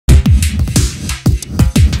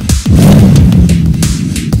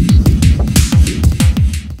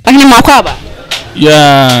makwaba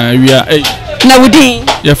yeah we are na wudi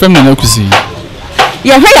your family na kusi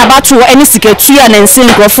ye hwe ya batu eni siketu ya nansi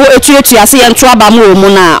nkrofo etu ase ye nto aba mu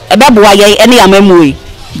na ebeboa ye eni amamuyi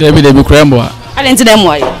David krembo alenti na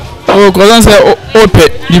moye oh ko say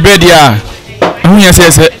ope di bedia ahunya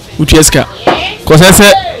say utieska ko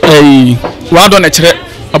say wa do na kire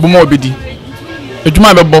aboma obedi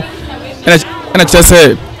eduma bebo ena kire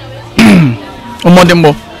say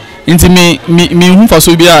omodembo inti mi hu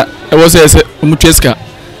faso bi a e wo say omutieska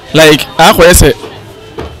like akọ say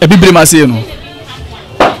ebibire ma say no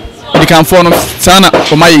di kan fo no sana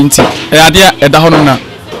o ma yinti e ade e da hono na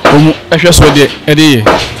omu ehwe so de e de ye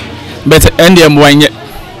but ende mo anye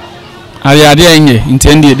ade anye nti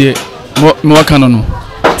ende de mo waka no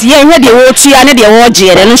ti ye hwe de wo tua ne de wo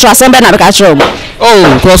je de no so asem be na be ka kire mo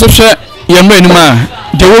oh ko so hwe ye mra enum a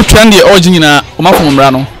de wo tua de o je nyina o ma fo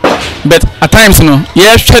mra no but at times no ye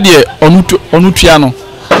hwe de onu tua no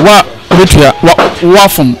wa obetua wa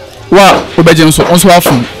fom wa obeje nso onso wa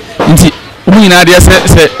fom nti omu nyina de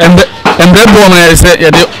se embre bo no se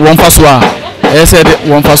ye de won faso a se de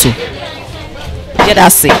won faso ye da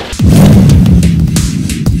se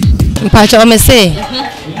mpacha o me se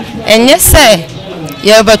enye se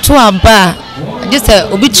ye beto aba de se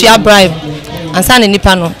obi tua bribe ansa ne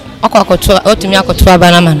nipa no akoto otumi akoto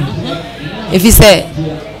aba na ma no efi se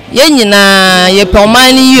ye nyina ye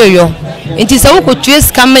poman ni yoyo nti se wo kotua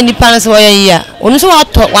sika ma nipa no se wo ye ya onu so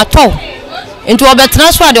wato nti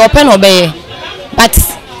obetena so ade open obeye but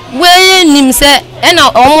we nim se ena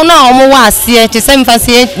omo na omo wa ase ti se mfa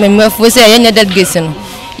se memafo se ye nya delegation no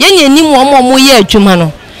ye nya nim omo ye adwuma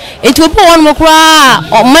no nti obo won mo kura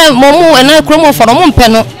omo ena kuro mo foro mo mpe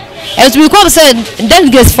no et we come say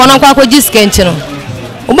delegates for na kwa jiska nti no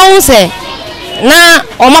obo hu se na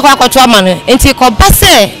omo kwa kwato ama no nti ko ba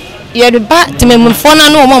se ye ba ti memfo na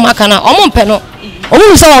no omo maka na omo mpe no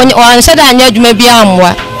omo so wan se da anya adwuma bia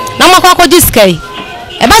amwa na makwa jiska yi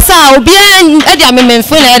ebasa obi edi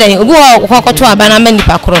amememfo na eden obi kwakoto aba na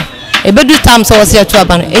manipa kro ebedu tam so wose ato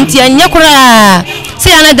aba no enti anya kura se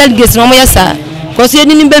ya na delegates no mo yesa ko se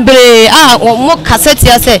ni bebre mo cassette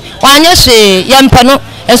ya se wanya hwe ya mpa no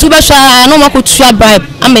enso be hwa no makotua bribe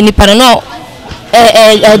amanipa no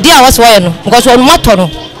dia wose wo no because onu moto no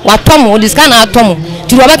watomo diska na atomo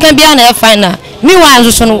ti ro beka bia na e final mi wa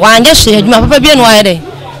nso so no wanya hwe adwuma papa bia no wa yede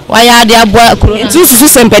wa ya de aboa kro enti susu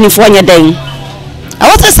sempanifo anya den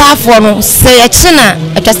awota saafo no se ya china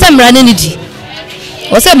atwase mra ne nidi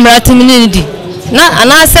o se mra timi ne nidi na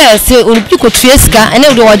ana se obi ko tueska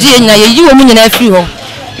ene de woje nyina ye yi wo mu nyina afiri ho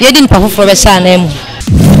ye di npa foforo be sha na mu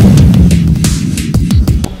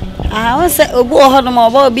o se obu ho no ma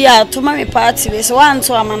oba obi atoma me party we se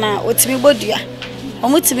wanto amana otimi bodua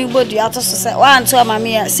omutimi bodua to so se wanto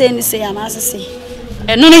amame ya se ni se ya na asese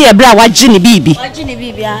eno ne ye bra waje ne bibi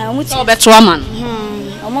omutimi obeto amana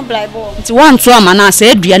omo blaibo nti wanto amana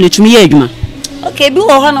ase adua ne tumi ye adwuma okay bi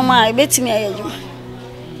wo ho no ma ebetimi ye adwuma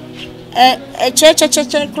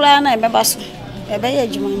che kula na ebeba so ebe ye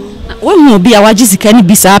adwuma no wo hu obi a waje sika ne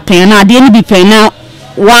bisa pen na ade ne bi pen na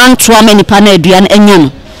wanto amani pa na adua na enya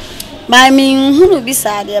no ba mi hunu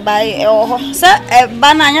bisa de ba ho se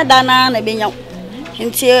ba na anya dana na benya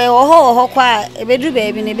nti ho kwa ebedru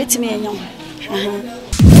baabi na ebetimi enya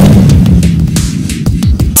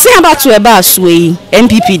se abatu eba asuyi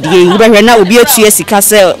MPP die ubehwe na obi atue sika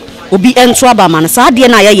se obi ento aba man sa de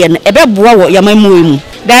na ye no ebeboa wo yamamu emu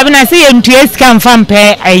da bi na se ye ntue sika mfa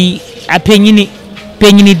mpe ai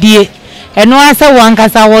apanyini die eno asa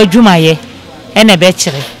wankasa wo adwuma ye ene be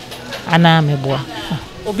kire ana meboa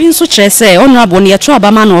obi nso kire se onu abo ne yeto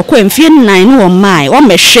aba man no kwa mfie nnan no wo mai wo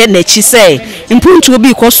mehwe na chi se mpuntu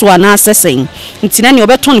obi koso ana asesen ntina ne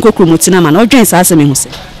obeton ne kokromotina man odwen sa asem hu se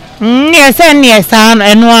ne sa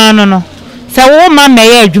eno ano no se wo ma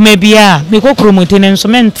meye adwuma bia me kokromotina nso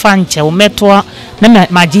me mfa nche wo meto na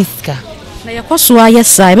magiska na yekoso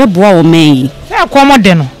ayesa ebeboa wo mai se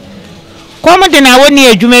akomode no komode na woni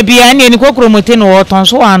adwuma bia ne ni kokromotina wo ton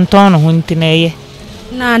so anton no ho ntina ye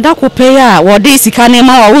na dakope ya wo de sika ne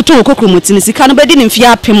ma wo to kokromotina sika no bedi ne mfie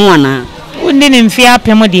apem ana undi ne mfie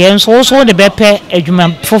apem de enso so de bepe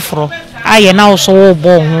adwuma foforo aye na wo so wo bo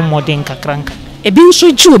ho modern kakranka ebi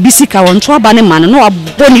nso ji obi sika won to aba ne man no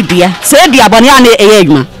aboni dua se dua abone ya na eye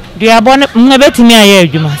adwuma dua abone mbetimi aye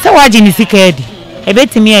adwuma se waji ni sika edi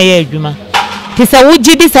ebetimi aye adwuma ti se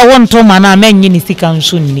wuji di se won to man amenyi ni sika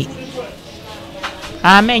nso nni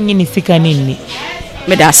amenyi ni sika nni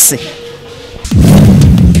medase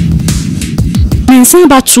mensan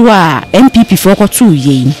batu a MPP for kotu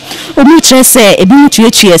ye omi kire se ebi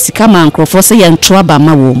ntuetue sika ma nkrofo se ye nto aba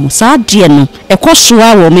ma wo mu sa de no ekoso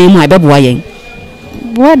a wo me mu abeboa yen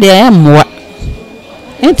bo de amwa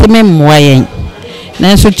entime mmoa yɛn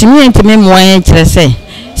na nso tumi entime mmoa yɛn kyerɛ sɛ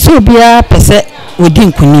sɛ obia pɛsɛ odi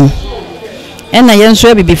nkunim ɛna yɛn nso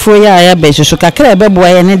abibifo yɛ a yɛba so kakra ɛbɛboa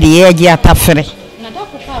yɛn ne de yɛgye atafere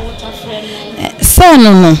sɛ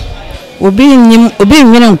no obi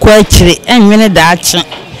nwene nkɔ akyire enwene daakye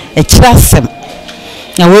akyire asɛm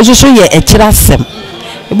na wo so yɛ akyire asɛm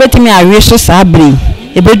ebetumi awe so saa bere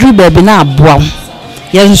ebeduru baabi na aboa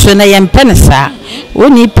yɛn so na yɛn pɛ ne saa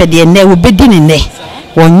oni pɛde ne obedi ne ne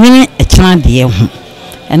wɔnwene akyire de ho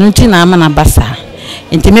ɛno nti na ama na basa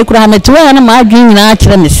nti me kura metuwa na ma adwen nyina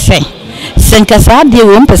akyire me sɛ senkasa de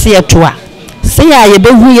wo mpɛse yɛto a sɛ yɛ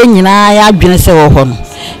behu yɛ nyina yɛ adwene sɛ wɔ hɔ no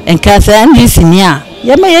enkasa ndi sini a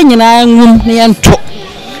yɛma yɛ nyina ngum ne yɛnto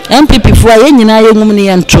MPP fo a yɛ nyina yɛ ngum ne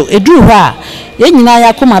yɛnto eduru hɔ a yɛ nyina yɛ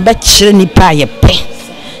akoma bɛkyerɛ nipa a yɛpɛ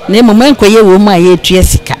na mmom enkoyɛ wo mu a yɛ tua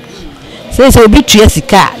sika sɛ obi tua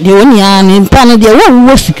sika de oni a ne mpa no de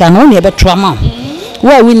wo sika no ne yɛbɛto ama wo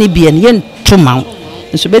a wini bia ne yɛnto ma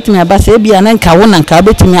nso betumi abasa bia na nka wo na nka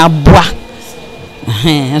betumi aboa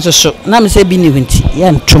nso so na me sɛ bi ne hunti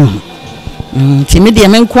yɛnto ma nti me de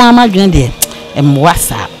me nko ama dwene de emmoa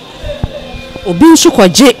saa obi nso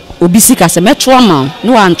kɔgye obi sika sɛ mɛto ama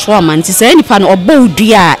no anto ama nti sɛ nipa no ɔbɔ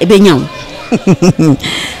odua a ebenya wo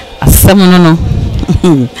asɛm no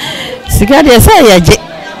sika de sɛ yɛgye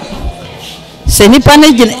sɛ nipa no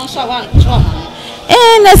gyina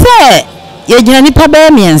na sɛ yɛgyina nipa bɛɛ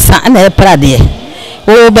miɛnsa na yɛpra deɛ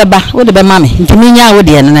wo bɛba wo de bɛma me nti menya wo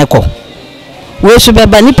deɛ no nɛkɔ wo so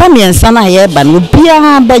bɛba nipa miɛnsa na yɛba no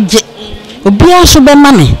obiara bɛgye obiara so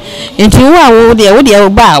bɛma me nti wo a wo deɛ wo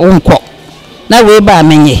ba wo nkɔ na we ba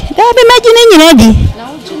menye da be magine nyina di na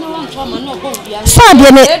wo gyina wo nto ama no bɔ obiara sa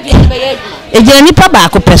deɛ ne ejina nipa ba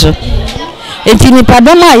ko pɛ so enti nipa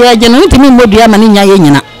dɔm a yɛ gyina ntimi mmodua ma ne nya yɛ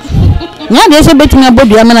nyina nya deɛ sɛ betumi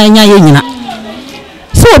abodua ma na nya yɛ nyina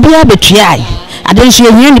sɛ obiara betua ai ade nso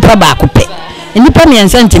yɛ nyina nipa ba ko pɛ nipa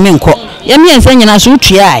miɛnsa ntimi nkɔ yɛ miɛnsa nyina so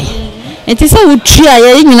tua ai enti sɛ wo tua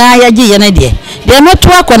yɛ nyina yɛ gye yɛ ne deɛ meto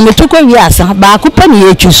akɔ no meto kɔ wi asa ba ko pɛ ne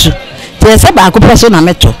yɛ twisu te sɛ ba ko pɛ so na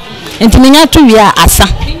meto enti menya to wi asa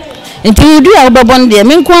enti wudu a wobɛbɔ no deɛ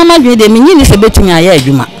menko amadwe deɛ menyi ne sɛ betumi ayɛ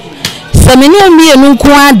adwuma sɛ mene omie no nko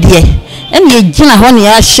adeɛ ɛne yɛgyina hɔ ne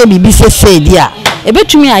yɛahyɛ bibi sɛsɛ di a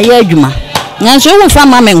ebetumi ayɛ adwuma nanso wo fa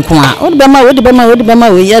ma menko a wode bɛma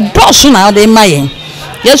wo yɛ dɔso na wode ma yɛn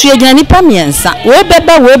yɛso yɛgyina nipa miɛnsa wo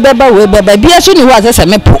bɛba bia so ne ho asɛ sɛ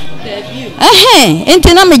mepo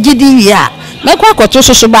enti na megye di wi a mɛkɔ akɔto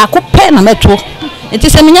so ba ko pɛ na mɛto enti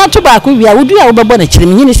sɛ menya to ba ko wi a wudu a wobɛbɔ na kyerɛ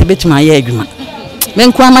menyi ne sɛ betumi ayɛ adwuma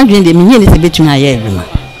menko amadwen de menyi ne sɛ betumi ayɛ adwuma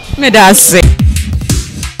me da ase